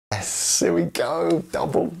Here we go.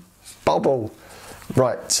 Double bubble.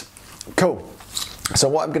 Right. Cool. So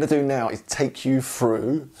what I'm going to do now is take you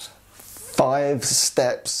through 5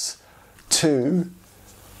 steps to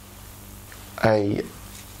a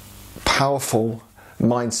powerful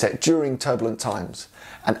mindset during turbulent times.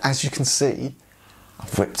 And as you can see,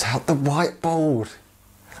 I've whipped out the whiteboard.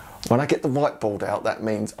 When I get the whiteboard out, that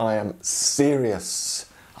means I am serious.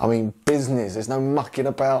 I mean business. There's no mucking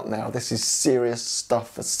about now. This is serious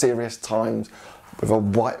stuff for serious times with a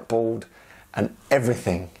whiteboard and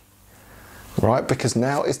everything. Right? Because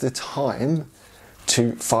now is the time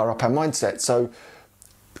to fire up our mindset. So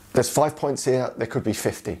there's 5 points here. There could be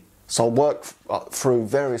 50. So I'll work through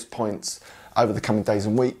various points over the coming days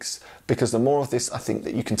and weeks, because the more of this I think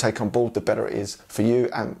that you can take on board, the better it is for you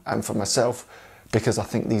and for myself, because I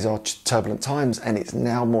think these are turbulent times and it's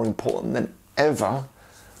now more important than ever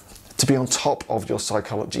to be on top of your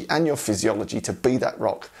psychology and your physiology, to be that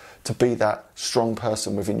rock, to be that strong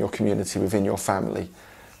person within your community, within your family.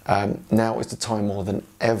 Now is the time more than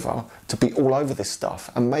ever to be all over this stuff.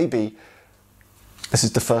 And maybe this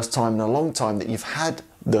is the first time in a long time that you've had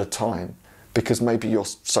the time, because maybe your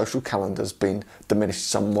social calendar's been diminished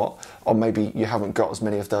somewhat, or maybe you haven't got as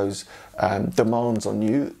many of those demands on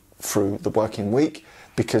you through the working week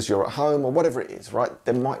because you're at home, or whatever it is, right?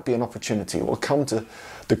 There might be an opportunity. We'll come to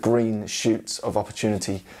the green shoots of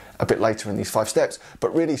opportunity a bit later in these 5 steps,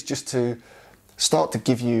 but really it's just to start to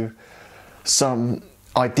give you some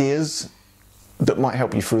ideas that might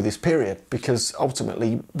help you through this period, because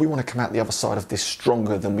ultimately we want to come out the other side of this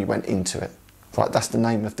stronger than we went into it. Right, that's the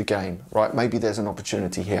name of the game, right? Maybe there's an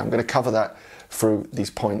opportunity here. I'm going to cover that through these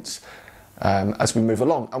points as we move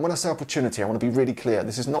along. And when I say opportunity, I want to be really clear.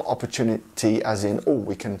 This is not opportunity as in, oh,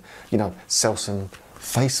 we can, sell some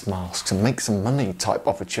face masks and make some money type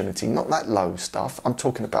opportunity. Not that low stuff. I'm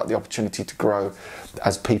talking about the opportunity to grow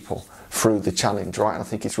as people through the challenge, right? And I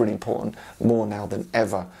think it's really important, more now than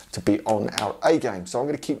ever, to be on our A game. So I'm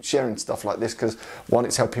going to keep sharing stuff like this because, one,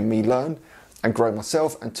 it's helping me learn and grow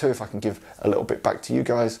myself, and 2, if I can give a little bit back to you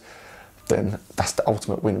guys, then that's the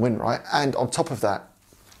ultimate win-win, right? And on top of that,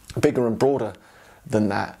 bigger and broader than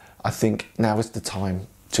that, I think now is the time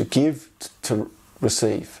to give, to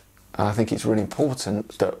receive. And I think it's really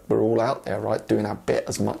important that we're all out there, right, doing our bit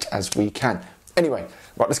as much as we can. Anyway,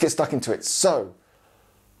 right, let's get stuck into it. So,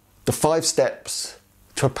 the 5 steps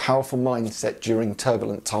to a powerful mindset during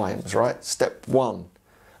turbulent times, right? Step 1,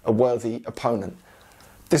 a worthy opponent.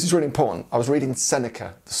 This is really important. I was reading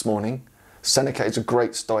Seneca this morning. Seneca is a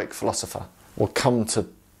great Stoic philosopher. We'll come to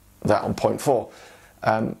that on point 4.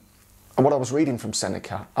 And what I was reading from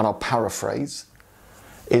Seneca, and I'll paraphrase,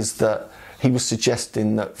 is that he was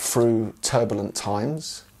suggesting that through turbulent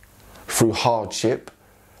times, through hardship,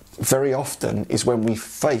 very often is when we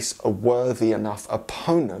face a worthy enough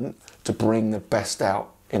opponent to bring the best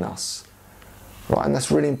out in us. Right? And that's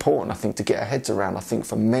really important, I think, to get our heads around. I think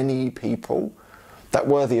for many people, that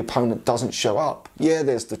worthy opponent doesn't show up. Yeah,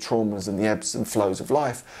 there's the traumas and the ebbs and flows of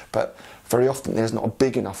life, but very often there's not a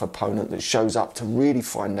big enough opponent that shows up to really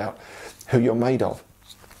find out who you're made of.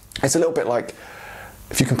 It's a little bit like,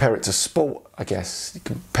 if you compare it to sport, I guess, you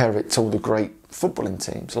compare it to all the great footballing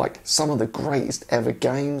teams. Like, some of the greatest ever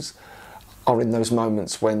games are in those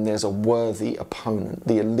moments when there's a worthy opponent.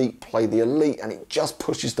 The elite play the elite, and it just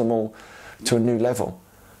pushes them all to a new level.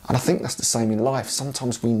 And I think that's the same in life.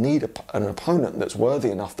 Sometimes we need an opponent that's worthy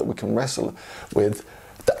enough that we can wrestle with,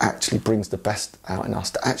 that actually brings the best out in us,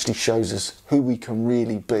 that actually shows us who we can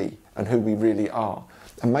really be and who we really are.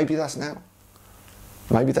 And maybe that's now.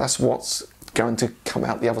 Maybe that's what's going to come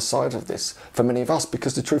out the other side of this for many of us,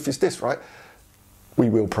 because the truth is this, right? We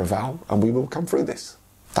will prevail and we will come through this.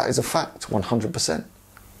 That is a fact, 100%.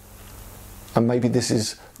 And maybe this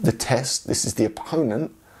is the test, this is the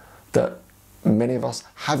opponent that many of us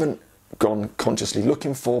haven't gone consciously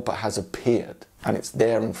looking for, but has appeared, and it's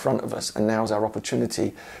there in front of us, and now's our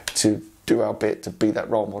opportunity to do our bit, to be that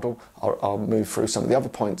role model. I'll move through some of the other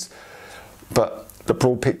points, but the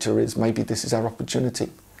broad picture is maybe this is our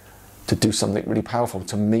opportunity to do something really powerful,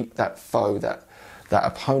 to meet that foe, that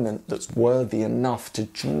opponent that's worthy enough to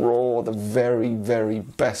draw the very, very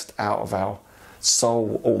best out of our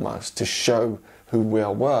soul, almost, to show who we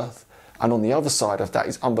are worth. And on the other side of that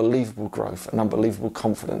is unbelievable growth and unbelievable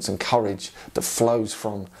confidence and courage that flows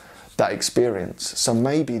from that experience. So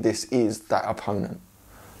maybe this is that opponent.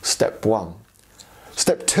 Step 1.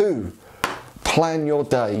 Step 2, plan your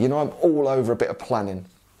day. I'm all over a bit of planning.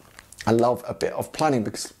 I love a bit of planning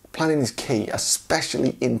because planning is key,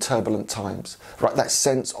 especially in turbulent times, right? That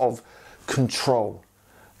sense of control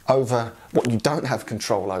over what you don't have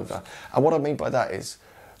control over. And what I mean by that is,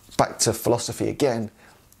 back to philosophy again,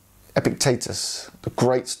 Epictetus, the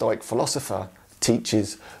great Stoic philosopher,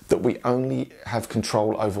 teaches that we only have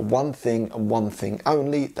control over one thing and one thing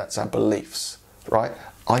only, that's our beliefs, right?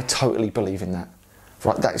 I totally believe in that,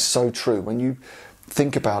 right? That is so true. When you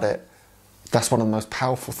think about it, that's one of the most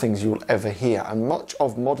powerful things you'll ever hear. And much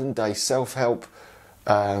of modern day self-help,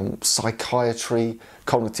 psychiatry,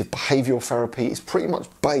 cognitive behavioural therapy is pretty much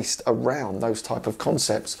based around those type of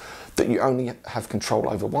concepts, that you only have control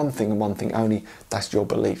over one thing and one thing only, that's your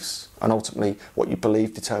beliefs. And ultimately what you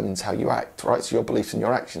believe determines how you act, right? So your beliefs and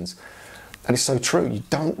your actions. And it's so true, you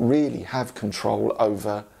don't really have control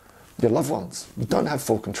over your loved ones. You don't have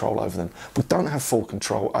full control over them. We don't have full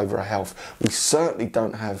control over our health. We certainly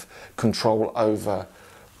don't have control over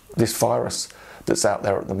this virus that's out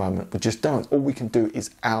there at the moment. We just don't. All we can do is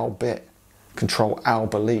our bit, control our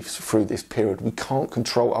beliefs through this period. We can't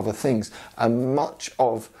control other things. And much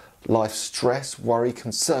of life's stress, worry,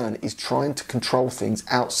 concern is trying to control things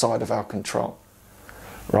outside of our control,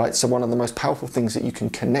 right? So one of the most powerful things that you can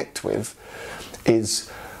connect with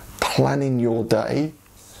is planning your day,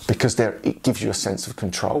 because it gives you a sense of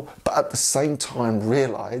control, but at the same time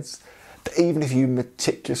realize that even if you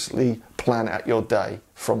meticulously plan out your day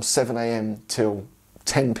from 7 a.m. till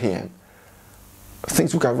 10 p.m,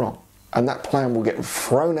 things will go wrong. And that plan will get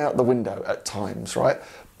thrown out the window at times, right?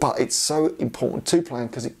 But it's so important to plan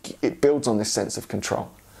because it builds on this sense of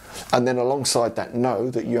control. And then alongside that, know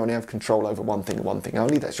that you only have control over one thing and one thing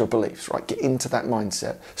only, that's your beliefs, right? Get into that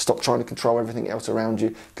mindset. Stop trying to control everything else around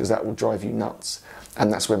you, because that will drive you nuts.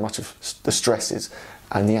 And that's where much of the stress is,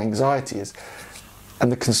 and the anxiety is,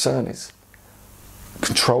 and the concern is.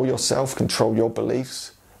 Control yourself, control your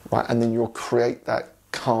beliefs, right? And then you'll create that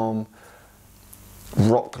calm,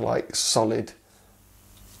 rock-like, solid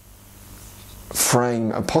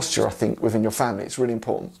frame and posture, I think, within your family. It's really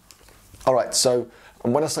important. All right, so,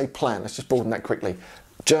 and when I say plan, let's just broaden that quickly.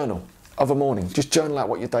 Journal of a morning. Just journal out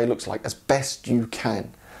what your day looks like as best you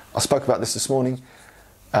can. I spoke about this morning.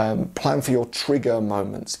 Plan for your trigger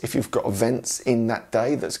moments. If you've got events in that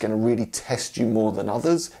day that's going to really test you more than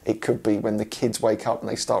others, it could be when the kids wake up and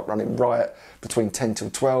they start running riot between 10 till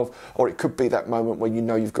 12, or it could be that moment when you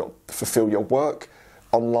know you've got to fulfill your work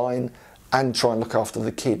online and try and look after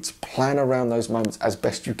the kids. Plan around those moments as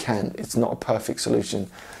best you can. It's not a perfect solution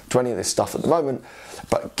to any of this stuff at the moment,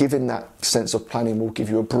 but giving that sense of planning will give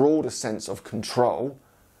you a broader sense of control.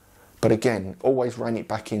 But again, always rein it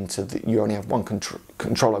back into that you only have one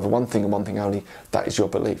control over one thing and one thing only, that is your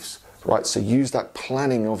beliefs, right? So use that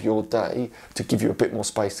planning of your day to give you a bit more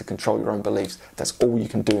space to control your own beliefs. That's all you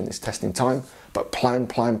can do in this testing time, but plan,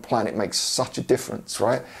 plan, plan. It makes such a difference,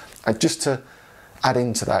 right? And just to add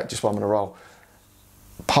into that, just while I'm on a roll,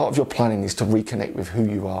 part of your planning is to reconnect with who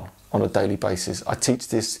you are on a daily basis. I teach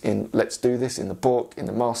this in Let's Do This, in the book, in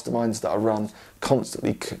the masterminds that I run.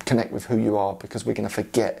 Constantly connect with who you are, because we're going to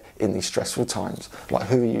forget in these stressful times, like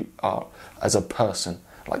who you are as a person.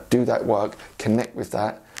 Like, do that work, connect with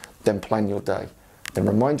that, then plan your day. Then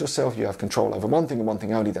remind yourself you have control over one thing and one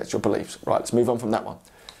thing only, that's your beliefs. Right, let's move on from that one.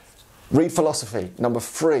 Read philosophy. Number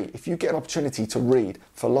 3, if you get an opportunity to read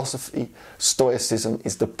philosophy, Stoicism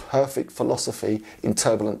is the perfect philosophy in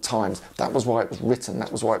turbulent times. That was why it was written,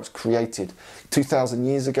 that was why it was created. 2,000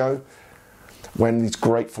 years ago, when these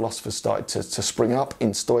great philosophers started to spring up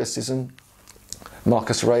in Stoicism,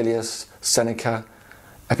 Marcus Aurelius, Seneca,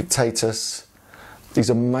 Epictetus, these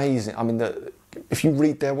amazing, I mean, if you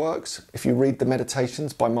read their works, if you read the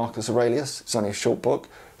Meditations by Marcus Aurelius, it's only a short book,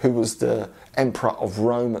 who was the emperor of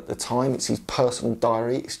Rome at the time. It's his personal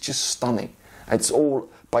diary. It's just stunning. It's all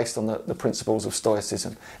based on the principles of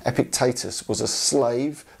Stoicism. Epictetus was a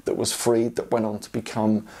slave that was freed, that went on to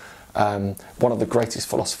become one of the greatest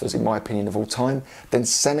philosophers, in my opinion, of all time. Then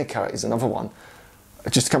Seneca is another one.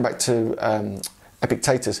 Just to come back to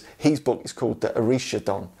Epictetus, his book is called the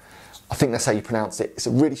Orishodon. I think that's how you pronounce it. It's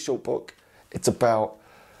a really short book. It's about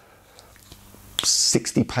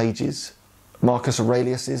 60 pages. Marcus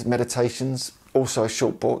Aurelius's Meditations, also a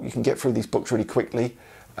short book. You can get through these books really quickly.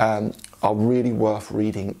 Are really worth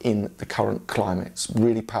reading in the current climate. It's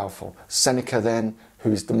really powerful. Seneca then,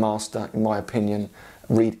 who is the master, in my opinion,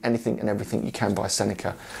 read anything and everything you can by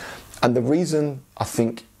Seneca. And the reason I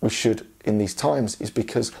think we should in these times is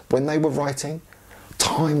because when they were writing,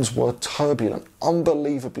 times were turbulent,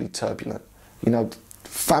 unbelievably turbulent. You know,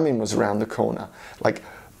 famine was around the corner. Like,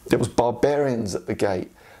 there was barbarians at the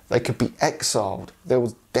gate. They could be exiled. There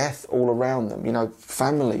was death all around them. You know,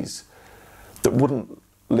 families that wouldn't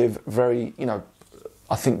live very, you know,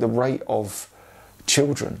 I think the rate of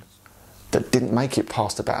children that didn't make it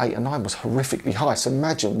past about 8 or 9 was horrifically high. So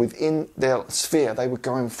imagine within their sphere, they were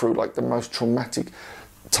going through like the most traumatic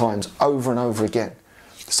times over and over again.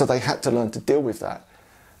 So they had to learn to deal with that.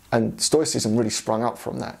 And Stoicism really sprung up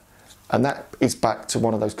from that. And that is back to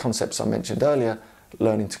one of those concepts I mentioned earlier,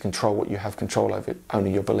 learning to control what you have control over,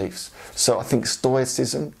 only your beliefs. So I think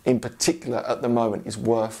Stoicism in particular at the moment is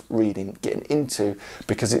worth reading, getting into,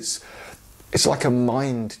 because it's like a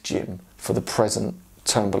mind gym for the present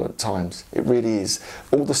turbulent times. It really is.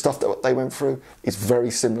 All the stuff that they went through is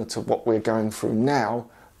very similar to what we're going through now,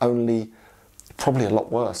 only probably a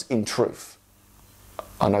lot worse in truth.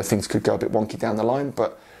 I know things could go a bit wonky down the line,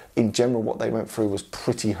 but in general what they went through was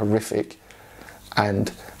pretty horrific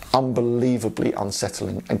and unbelievably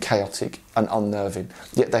unsettling and chaotic and unnerving.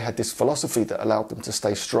 Yet they had this philosophy that allowed them to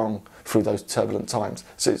stay strong through those turbulent times.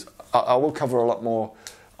 So I will cover a lot more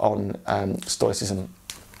on Stoicism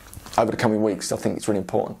over the coming weeks. I think it's really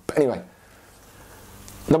important. But anyway,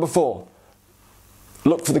 number 4,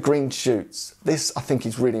 look for the green shoots. This I think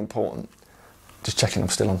is really important. Just checking I'm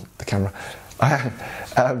still on the camera.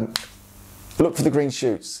 Look for the green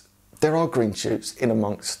shoots. There are green shoots in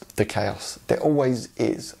amongst the chaos. There always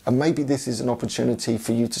is. And maybe this is an opportunity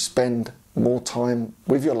for you to spend more time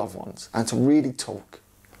with your loved ones and to really talk.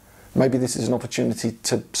 Maybe this is an opportunity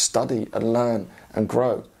to study and learn and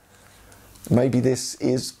grow. Maybe this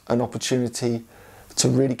is an opportunity to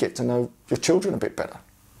really get to know your children a bit better.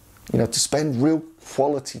 You know, to spend real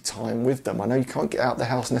quality time with them. I know you can't get out of the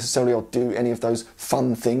house necessarily or do any of those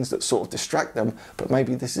fun things that sort of distract them, but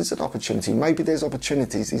maybe this is an opportunity. Maybe there's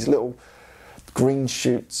opportunities, these little green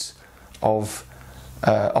shoots of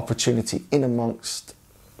opportunity in amongst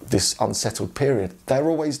this unsettled period. They're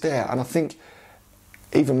always there. And I think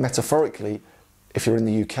even metaphorically, if you're in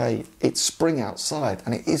the UK, it's spring outside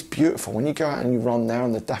and it is beautiful. When you go out and you run there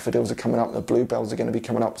and the daffodils are coming up and the bluebells are going to be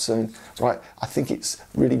coming up soon, right? I think it's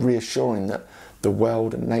really reassuring that the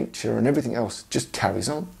world and nature and everything else just carries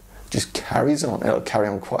on. Just carries on. It'll carry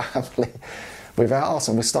on quite happily without us.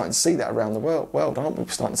 And we're starting to see that around the world, aren't we?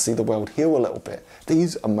 We're starting to see the world heal a little bit.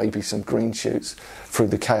 These are maybe some green shoots through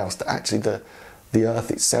the chaos that actually the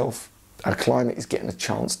earth itself, our climate is getting a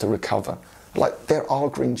chance to recover. Like, there are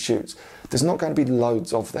green shoots. There's not going to be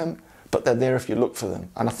loads of them, but they're there if you look for them.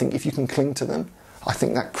 And I think if you can cling to them, I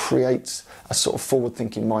think that creates a sort of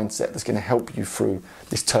forward-thinking mindset that's going to help you through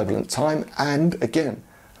this turbulent time and, again,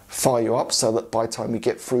 fire you up so that by the time we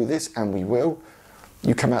get through this, and we will,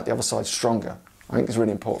 you come out the other side stronger. I think it's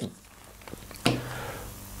really important.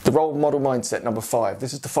 The role model mindset, number 5.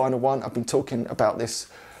 This is the final one. I've been talking about this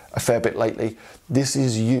a fair bit lately. This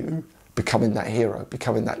is you becoming that hero,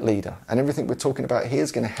 becoming that leader. And everything we're talking about here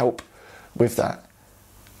is going to help with that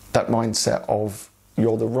mindset of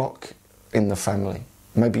you're the rock in the family.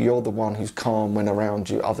 Maybe you're the one who's calm when around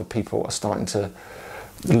you other people are starting to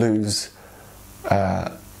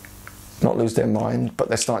not lose their mind, but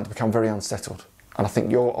they're starting to become very unsettled. And I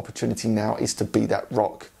think your opportunity now is to be that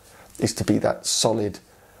rock, is to be that solid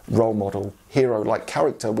role model, hero-like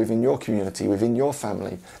character within your community, within your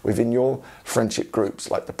family, within your friendship groups,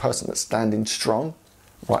 like the person that's standing strong,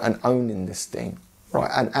 right, and owning this thing, right?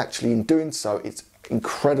 And actually in doing so, it's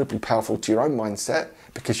incredibly powerful to your own mindset,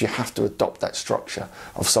 because you have to adopt that structure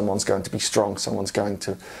of someone's going to be strong, someone's going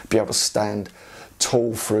to be able to stand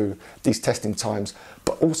tall through these testing times,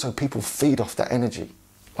 but also people feed off that energy.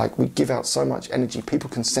 Like, we give out so much energy, people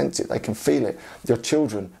can sense it, they can feel it. Your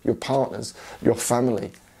children, your partners, your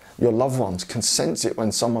family, your loved ones can sense it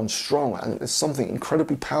when someone's strong, and there's something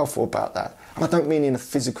incredibly powerful about that. And I don't mean in a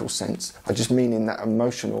physical sense, I just mean in that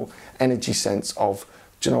emotional energy sense of,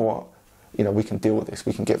 do you know what? You know, we can deal with this,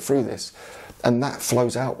 we can get through this. And that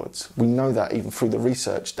flows outwards. We know that even through the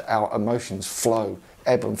research, that our emotions flow,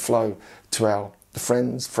 ebb and flow to our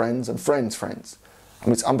friends' friends and friends' friends. I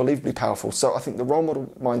mean, it's unbelievably powerful. So I think the role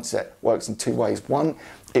model mindset works in 2 ways. One,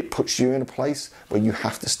 it puts you in a place where you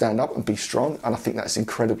have to stand up and be strong. And I think that's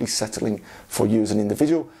incredibly settling for you as an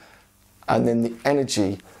individual. And then the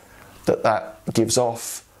energy that gives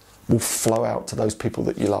off will flow out to those people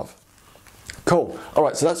that you love. Cool. All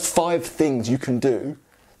right, so that's 5 things you can do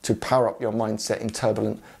to power up your mindset in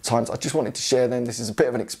turbulent times. I just wanted to share them. This is a bit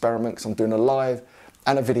of an experiment because I'm doing a live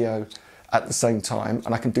and a video at the same time.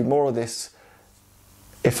 And I can do more of this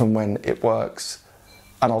if and when it works.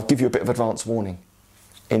 And I'll give you a bit of advance warning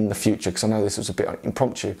in the future, because I know this was a bit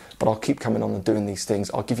impromptu, but I'll keep coming on and doing these things.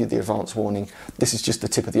 I'll give you the advance warning. This is just the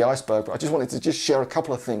tip of the iceberg, but I just wanted to just share a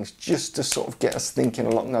couple of things just to sort of get us thinking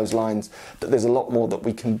along those lines, that there's a lot more that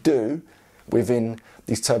we can do within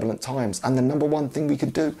these turbulent times. And the number one thing we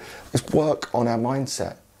can do is work on our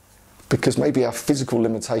mindset, because maybe our physical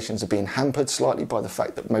limitations are being hampered slightly by the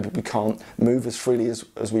fact that maybe we can't move as freely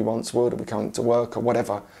as we once would, or we can't to work or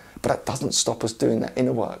whatever, but that doesn't stop us doing that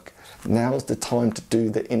inner work. Now's the time to do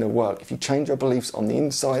the inner work. If you change your beliefs on the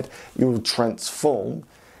inside, you will transform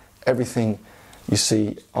everything you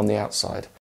see on the outside.